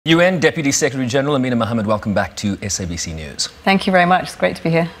UN Deputy Secretary-General Amina Mohammed, welcome back to SABC News. Thank you very much. It's great to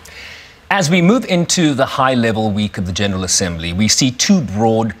be here. As we move into the high-level week of the General Assembly, we see two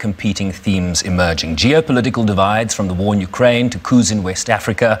broad competing themes emerging. Geopolitical divides, from the war in Ukraine to coups in West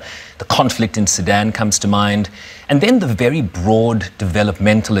Africa. The conflict in Sudan comes to mind. And then the very broad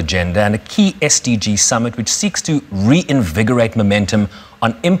developmental agenda and a key SDG summit which seeks to reinvigorate momentum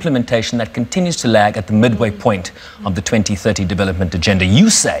on implementation that continues to lag at the midway point of the 2030 development agenda.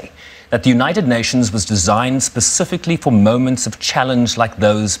 You say that the United Nations was designed specifically for moments of challenge like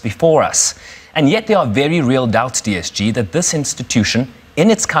those before us. And yet there are very real doubts, DSG, that this institution,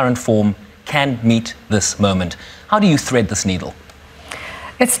 in its current form, can meet this moment. How do you thread this needle?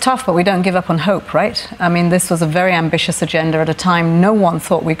 It's tough, but we don't give up on hope, right? I mean, this was a very ambitious agenda at a time no one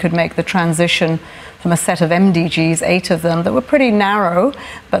thought we could make the transition from a set of MDGs, 8 of them, that were pretty narrow,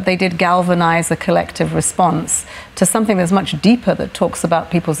 but they did galvanize a collective response to something that's much deeper, that talks about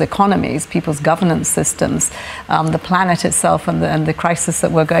people's economies, people's governance systems, the planet itself, and the crisis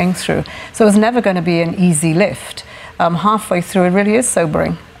that we're going through. So it was never going to be an easy lift. Halfway through, it really is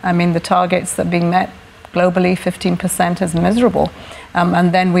sobering. I mean, the targets that are being met globally, 15%, is miserable.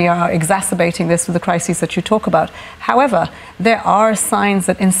 And then we are exacerbating this with the crises that you talk about. However, there are signs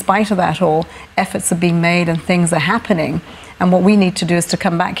that in spite of that all, efforts are being made and things are happening. And what we need to do is to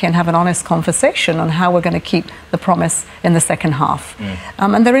come back here and have an honest conversation on how we're going to keep the promise in the second half.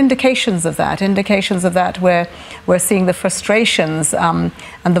 And there are indications of that where we're seeing the frustrations and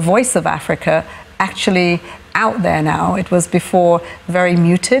the voice of Africa actually out there now. It was before very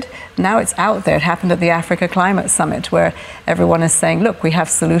muted. Now it's out there. It happened at the Africa Climate Summit, where everyone is saying, look, we have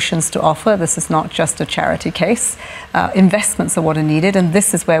solutions to offer. This is not just a charity case. Investments are what are needed, and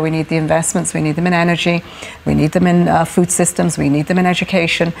this is where we need the investments. We need them in energy. We need them in food systems. We need them in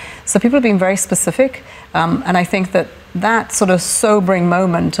education. So people are being very specific, and I think that sort of sobering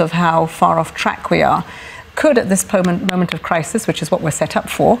moment of how far off track we are could, at this moment of crisis, which is what we're set up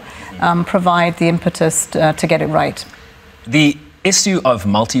for, provide the impetus to get it right. The issue of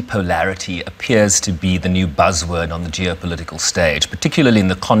multipolarity appears to be the new buzzword on the geopolitical stage, particularly in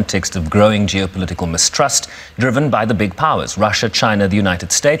the context of growing geopolitical mistrust driven by the big powers, Russia, China, the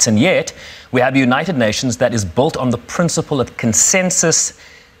United States. And yet we have a United Nations that is built on the principle of consensus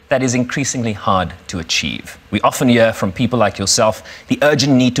that is increasingly hard to achieve. We often hear from people like yourself the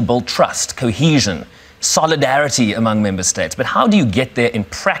urgent need to build trust, cohesion, solidarity among member states. But how do you get there in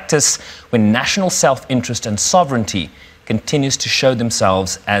practice when national self-interest and sovereignty continues to show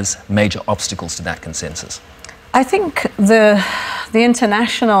themselves as major obstacles to that consensus? I think the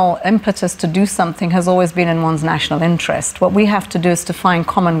international impetus to do something has always been in one's national interest. What we have to do is to find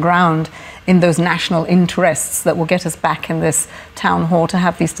common ground in those national interests that will get us back in this town hall to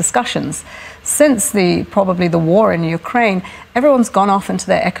have these discussions. Since probably the war in Ukraine, everyone's gone off into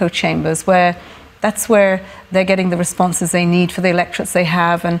their echo chambers, where that's where they're getting the responses they need for the electorates they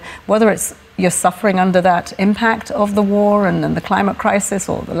have. And whether it's you're suffering under that impact of the war and the climate crisis,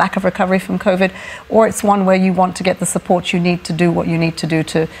 or the lack of recovery from COVID, or it's one where you want to get the support you need to do what you need to do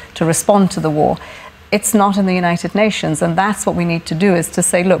to respond to the war, it's not in the United Nations. And that's what we need to do, is to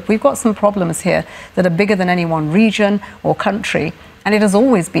say, look, we've got some problems here that are bigger than any one region or country. And it has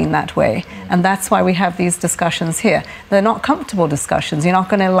always been that way. And that's why we have these discussions here. They're not comfortable discussions. You're not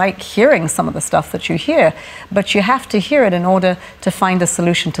going to like hearing some of the stuff that you hear, but you have to hear it in order to find a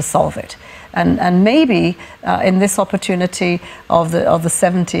solution to solve it. And maybe in this opportunity of the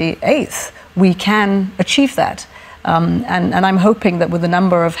 78th, we can achieve that. And I'm hoping that with the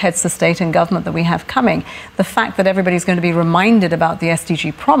number of heads of state and government that we have coming, the fact that everybody's going to be reminded about the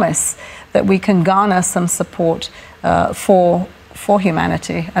SDG promise, that we can garner some support for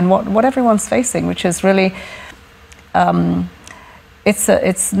humanity and what everyone's facing, which is really,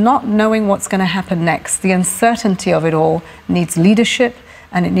 it's not knowing what's going to happen next. The uncertainty of it all needs leadership,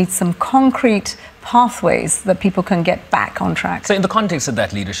 and it needs some concrete pathways that people can get back on track. So in the context of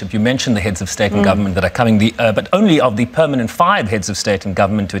that leadership, you mentioned the heads of state and government that are coming, but only of the permanent 5 heads of state and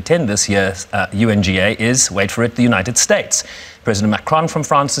government to attend this year's UNGA is, wait for it, the United States. President Macron from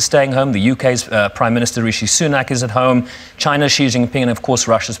France is staying home. The UK's Prime Minister Rishi Sunak is at home. China's Xi Jinping, and of course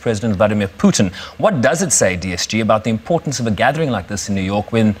Russia's President Vladimir Putin. What does it say, DSG, about the importance of a gathering like this in New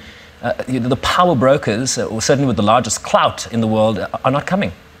York when the power brokers, or certainly with the largest clout in the world, are not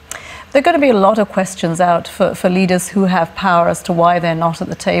coming? There are going to be a lot of questions out for leaders who have power as to why they're not at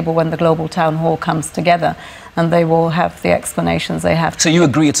the table when the global town hall comes together, and they will have the explanations they have. So you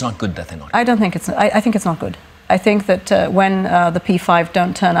agree it's not good that they're not? I don't think I think it's not good. I think that when the P5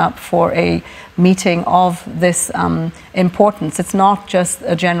 don't turn up for a meeting of this importance, it's not just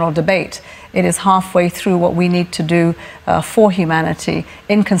a general debate. It is halfway through what we need to do for humanity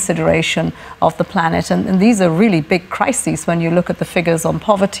in consideration of the planet. And these are really big crises when you look at the figures on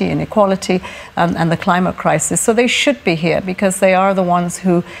poverty, inequality, and the climate crisis. So they should be here because they are the ones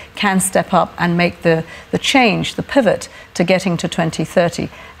who can step up and make the change, the pivot to getting to 2030.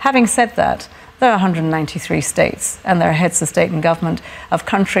 Having said that, there are 193 states and there are heads of state and government of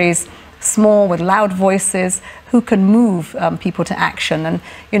countries, small with loud voices, who can move people to action. And,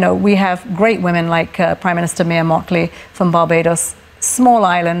 you know, we have great women like Prime Minister Mia Mottley from Barbados, small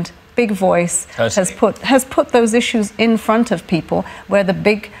island, big voice, totally. has put those issues in front of people where the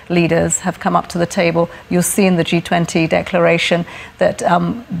big leaders have come up to the table. You'll see in the G20 declaration that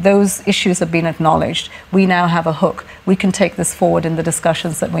those issues have been acknowledged. We now have a hook. We can take this forward in the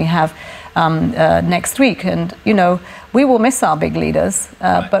discussions that we have next week. And, you know, we will miss our big leaders,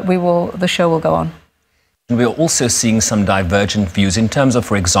 but the show will go on. We're also seeing some divergent views in terms of,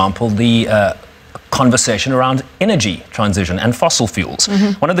 for example, the conversation around energy transition and fossil fuels.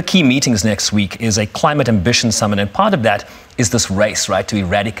 One of the key meetings next week is a climate ambition summit, and part of that is this race, right, to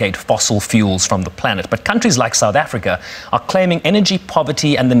eradicate fossil fuels from the planet. But countries like South Africa are claiming energy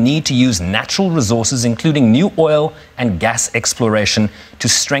poverty and the need to use natural resources, including new oil and gas exploration, to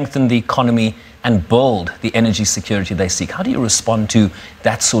strengthen the economy and build the energy security they seek. How do you respond to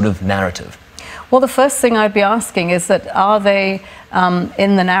that sort of narrative? Well, the first thing I'd be asking is that are they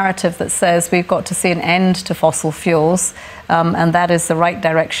in the narrative that says we've got to see an end to fossil fuels, and that is the right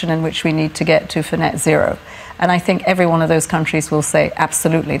direction in which we need to get to for net zero? And I think every one of those countries will say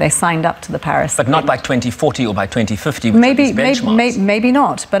absolutely. They signed up to the Paris But not by 2040 or by 2050. Maybe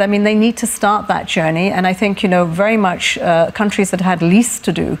not. But I mean, they need to start that journey. And I think, you know, very much countries that had least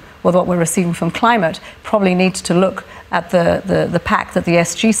to do with what we're receiving from climate probably need to look at the pact that the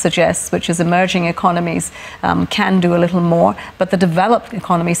SG suggests, which is emerging economies can do a little more, but the developed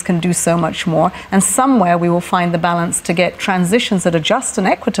economies can do so much more. And somewhere we will find the balance to get transitions that are just and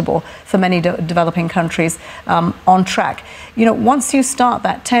equitable for many developing countries on track. You know, once you start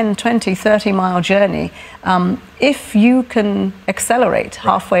that 10, 20, 30-mile journey, if you can accelerate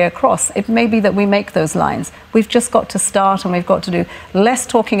halfway across, it may be that we make those lines. We've just got to start, and we've got to do less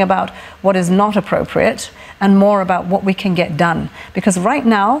talking about what is not appropriate and more about what we can get done. Because right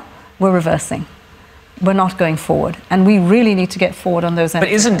now, we're reversing. We're not going forward. And we really need to get forward on those. But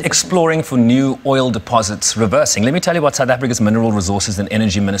isn't exploring for new oil deposits reversing? Let me tell you what South Africa's Mineral Resources and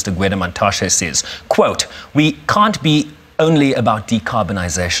Energy Minister Gwede Mantashe says. Quote, "We can't be only about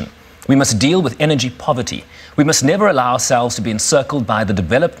decarbonisation. We must deal with energy poverty. We must never allow ourselves to be encircled by the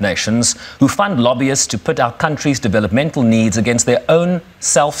developed nations who fund lobbyists to put our country's developmental needs against their own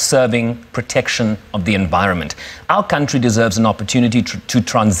self-serving protection of the environment. Our country deserves an opportunity to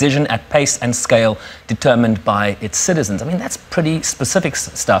transition at pace and scale determined by its citizens." I mean, that's pretty specific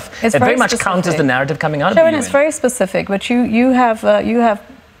stuff. It very much counters the narrative coming out of the UN. It's very specific, but you have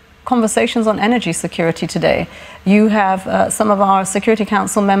conversations on energy security today. You have some of our Security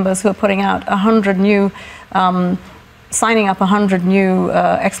Council members who are putting out 100 new, signing up 100 new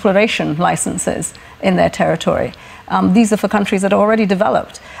exploration licenses in their territory. These are for countries that are already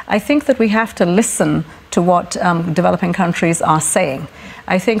developed. I think that we have to listen to what developing countries are saying.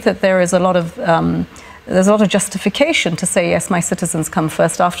 I think that there's a lot of justification to say, yes, my citizens come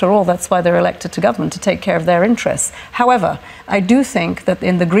first. After all, that's why they're elected to government, to take care of their interests. However, I do think that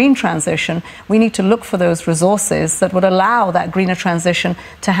in the green transition, we need to look for those resources that would allow that greener transition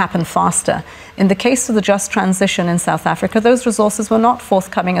to happen faster. In the case of the just transition in South Africa, those resources were not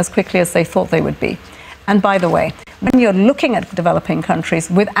forthcoming as quickly as they thought they would be. And by the way, when you're looking at developing countries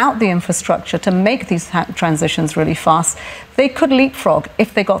without the infrastructure to make these transitions really fast, they could leapfrog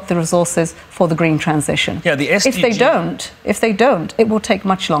if they got the resources for the green transition. Yeah, the SDG. If they don't, it will take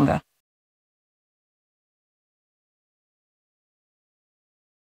much longer.